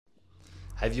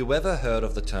Have you ever heard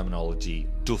of the terminology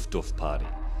doof doof party?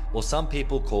 Well, some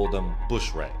people call them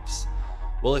bush raves.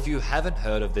 Well, if you haven't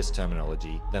heard of this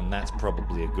terminology, then that's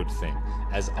probably a good thing,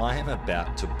 as I am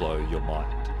about to blow your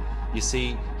mind. You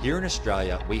see, here in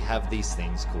Australia, we have these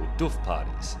things called doof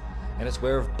parties, and it's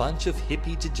where a bunch of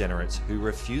hippie degenerates who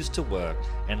refuse to work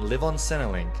and live on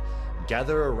Centrelink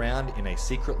gather around in a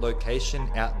secret location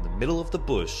out in the middle of the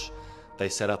bush. They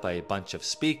set up a bunch of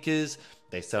speakers,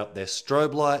 they set up their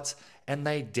strobe lights, and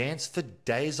they dance for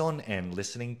days on end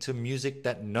listening to music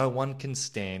that no one can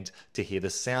stand to hear the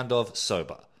sound of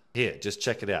sober. Here, just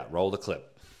check it out, roll the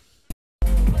clip.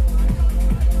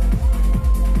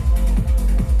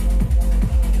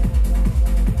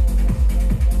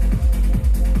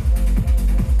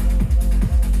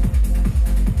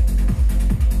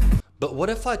 But what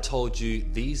if I told you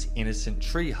these innocent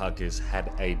tree huggers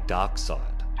had a dark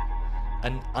side,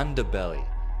 an underbelly,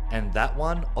 and that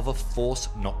one of a force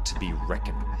not to be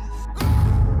reckoned with?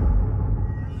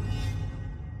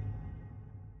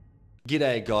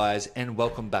 G'day guys, and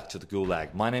welcome back to the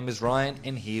Gulag. My name is Ryan,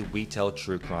 and here we tell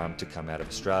true crime to come out of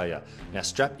Australia. Now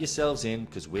strap yourselves in,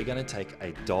 because we're going to take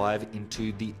a dive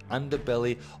into the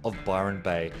underbelly of Byron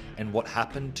Bay and what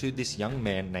happened to this young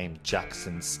man named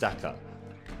Jackson Stacker.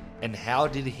 And how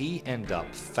did he end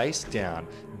up face down,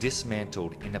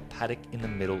 dismantled in a paddock in the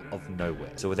middle of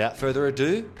nowhere? So without further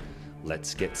ado,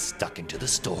 let's get stuck into the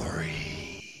story.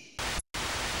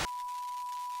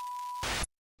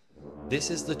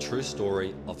 This is the true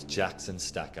story of Jackson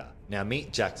Stacker. Now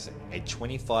meet Jackson, a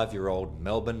 25-year-old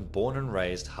Melbourne born and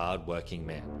raised hard-working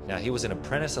man. Now he was an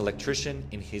apprentice electrician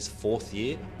in his 4th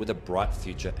year with a bright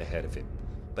future ahead of him.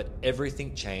 But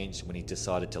everything changed when he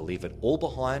decided to leave it all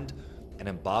behind and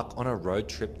embark on a road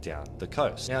trip down the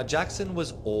coast. Now Jackson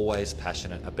was always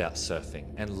passionate about surfing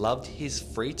and loved his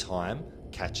free time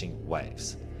catching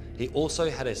waves. He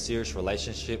also had a serious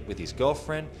relationship with his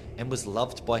girlfriend and was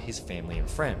loved by his family and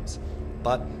friends.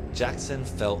 But Jackson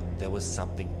felt there was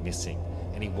something missing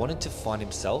and he wanted to find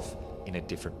himself in a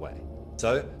different way.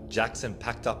 So Jackson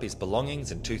packed up his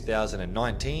belongings in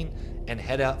 2019 and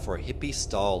head out for a hippie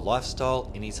style lifestyle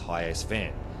in his hi-ace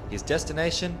van. His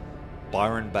destination?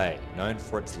 Byron Bay, known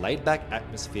for its laid-back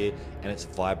atmosphere and its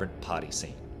vibrant party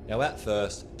scene. Now at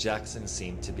first, Jackson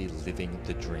seemed to be living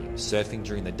the dream, surfing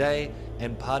during the day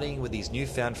and partying with his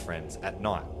newfound friends at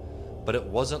night. But it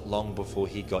wasn't long before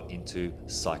he got into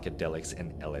psychedelics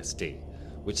and LSD,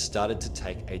 which started to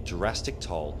take a drastic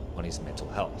toll on his mental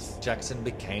health. Jackson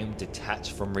became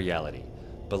detached from reality,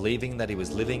 believing that he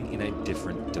was living in a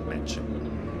different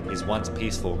dimension. His once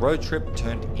peaceful road trip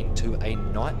turned into a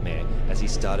nightmare as he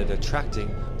started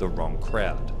attracting the wrong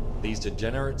crowd. These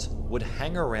degenerates would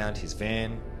hang around his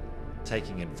van,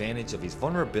 taking advantage of his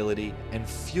vulnerability and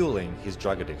fueling his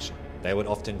drug addiction. They would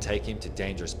often take him to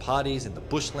dangerous parties in the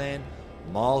bushland,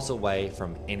 miles away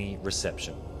from any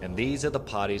reception. And these are the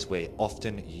parties where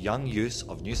often young youths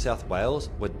of New South Wales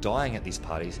were dying at these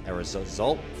parties as a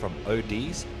result from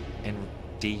ODs and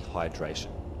dehydration.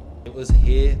 It was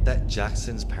here that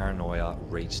Jackson's paranoia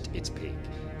reached its peak.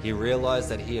 He realized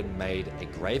that he had made a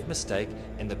grave mistake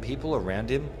and the people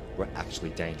around him were actually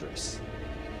dangerous.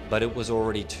 But it was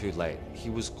already too late.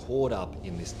 He was caught up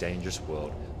in this dangerous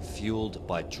world, fueled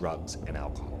by drugs and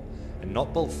alcohol. And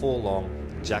not before long,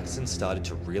 Jackson started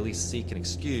to really seek an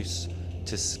excuse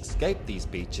to escape these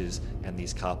beaches and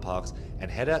these car parks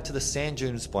and head out to the sand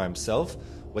dunes by himself,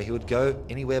 where he would go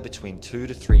anywhere between 2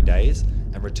 to 3 days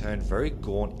and return very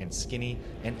gaunt and skinny,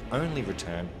 and only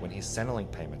return when his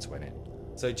Centrelink payments went in.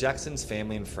 So Jackson's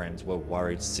family and friends were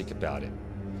worried sick about him,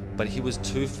 but he was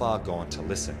too far gone to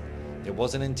listen. It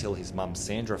wasn't until his mum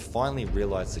Sandra finally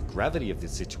realised the gravity of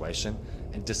this situation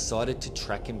and decided to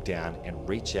track him down and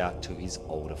reach out to his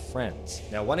older friends.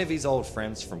 Now one of his old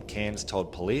friends from Cairns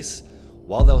told police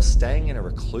while they were staying in a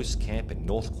recluse camp in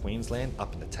North Queensland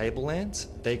up in the Tablelands,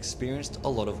 they experienced a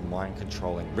lot of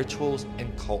mind-controlling rituals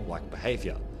and cult-like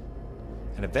behaviour.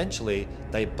 And eventually,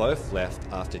 they both left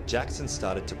after Jackson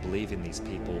started to believe in these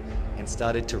people and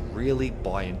started to really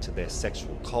buy into their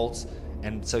sexual cults,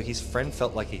 and so his friend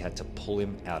felt like he had to pull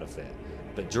him out of there.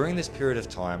 But during this period of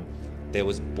time, there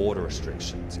was border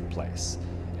restrictions in place,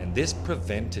 and this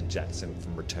prevented Jackson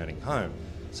from returning home,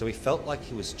 so he felt like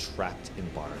he was trapped in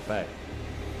Byron Bay.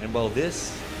 And well,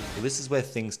 this is where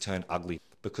things turn ugly,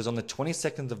 because on the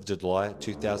 22nd of July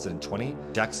 2020,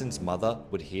 Jackson's mother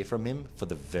would hear from him for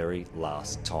the very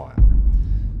last time.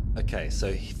 Okay,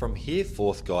 so from here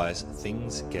forth, guys,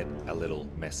 things get a little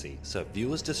messy, so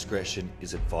viewers' discretion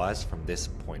is advised from this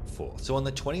point forth. So on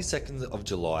the 22nd of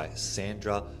July,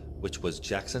 Sandra, which was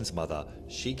Jackson's mother,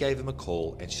 she gave him a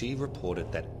call and she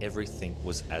reported that everything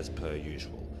was as per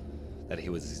usual. that he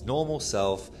was his normal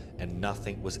self and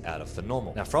nothing was out of the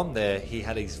normal. Now from there, he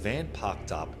had his van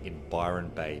parked up in Byron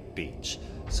Bay Beach.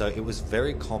 So it was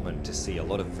very common to see a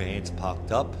lot of vans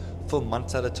parked up for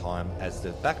months at a time as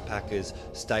the backpackers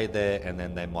stayed there, and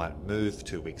then they might move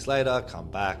 2 weeks later, come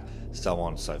back, so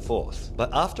on and so forth.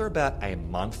 But after about a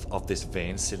month of this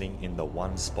van sitting in the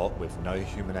one spot with no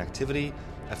human activity,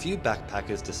 a few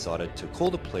backpackers decided to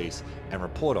call the police and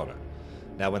report on it.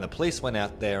 Now when the police went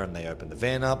out there and they opened the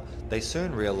van up, they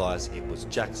soon realized it was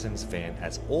Jackson's van,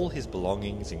 as all his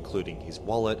belongings, including his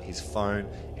wallet, his phone,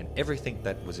 and everything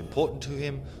that was important to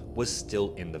him was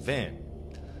still in the van.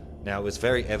 Now it was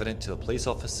very evident to the police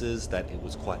officers that it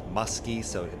was quite musky,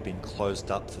 so it had been closed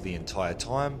up for the entire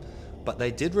time, but they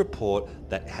did report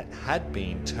that it had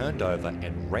been turned over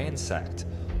and ransacked,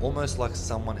 almost like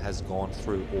someone has gone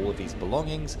through all of his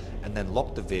belongings and then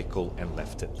locked the vehicle and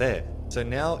left it there. So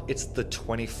now it's the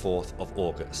 24th of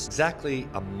August, exactly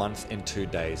a month and 2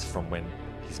 days from when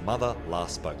his mother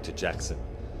last spoke to Jackson.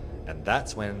 And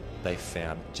that's when they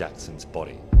found Jackson's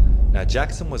body. Now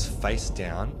Jackson was face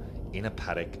down in a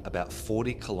paddock about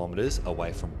 40 kilometers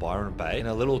away from Byron Bay in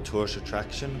a little tourist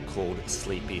attraction called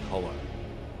Sleepy Hollow.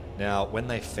 Now when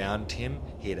they found him,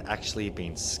 he had actually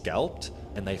been scalped,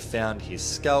 and they found his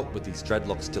scalp with his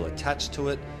dreadlocks still attached to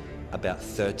it about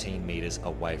 13 meters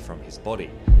away from his body.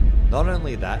 Not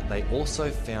only that, they also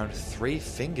found 3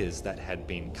 fingers that had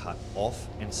been cut off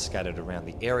and scattered around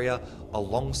the area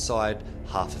alongside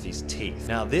half of his teeth.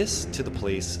 Now this, to the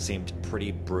police, seemed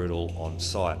pretty brutal on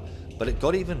sight, but it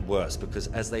got even worse because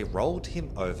as they rolled him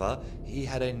over, he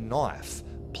had a knife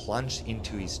plunged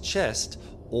into his chest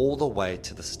all the way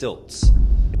to the stilts.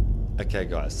 Okay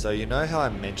guys, so you know how I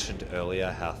mentioned earlier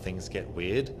how things get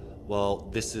weird? Well,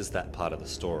 this is that part of the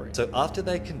story. So after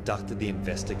they conducted the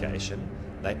investigation,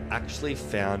 they actually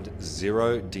found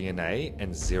 0 DNA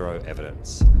and 0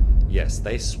 evidence. Yes,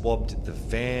 they swabbed the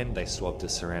van, they swabbed the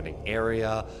surrounding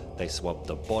area, they swabbed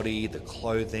the body, the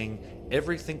clothing,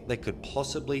 everything they could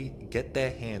possibly get their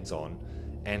hands on,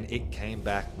 and it came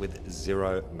back with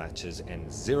 0 matches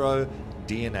and 0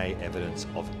 DNA evidence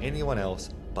of anyone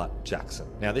else but Jackson.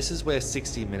 Now this is where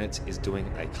 60 Minutes is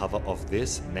doing a cover of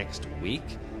this next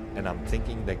week, and I'm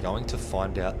thinking they're going to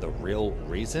find out the real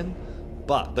reason.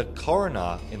 But the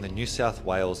coroner in the New South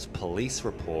Wales police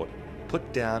report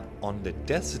put down on the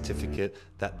death certificate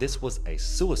that this was a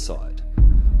suicide,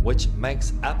 which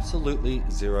makes absolutely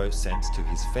 0 sense to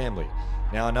his family.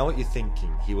 Now I know what you're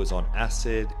thinking, he was on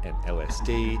acid and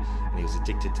LSD and he was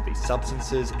addicted to these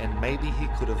substances, and maybe he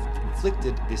could have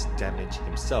inflicted this damage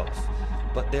himself.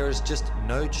 But there is just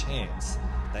no chance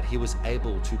that he was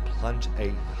able to plunge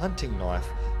a hunting knife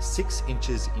 6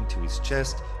 inches into his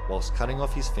chest whilst cutting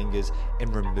off his fingers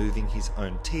and removing his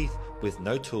own teeth with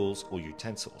no tools or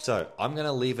utensils. So I'm going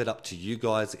to leave it up to you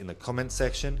guys in the comment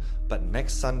section, but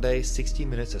next Sunday 60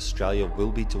 Minutes Australia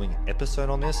will be doing an episode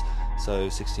on this. So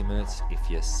 60 Minutes, if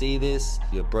you see this,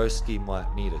 your broski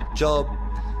might need a job.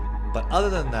 But other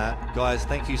than that, guys,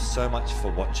 thank you so much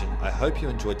for watching. I hope you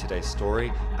enjoyed today's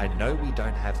story. I know we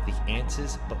don't have the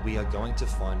answers, but we are going to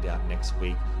find out next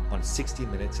week on 60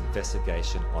 Minutes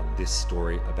investigation on this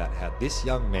story about how this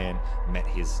young man met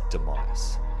his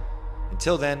demise.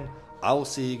 Until then, I will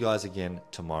see you guys again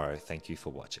tomorrow. Thank you for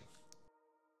watching.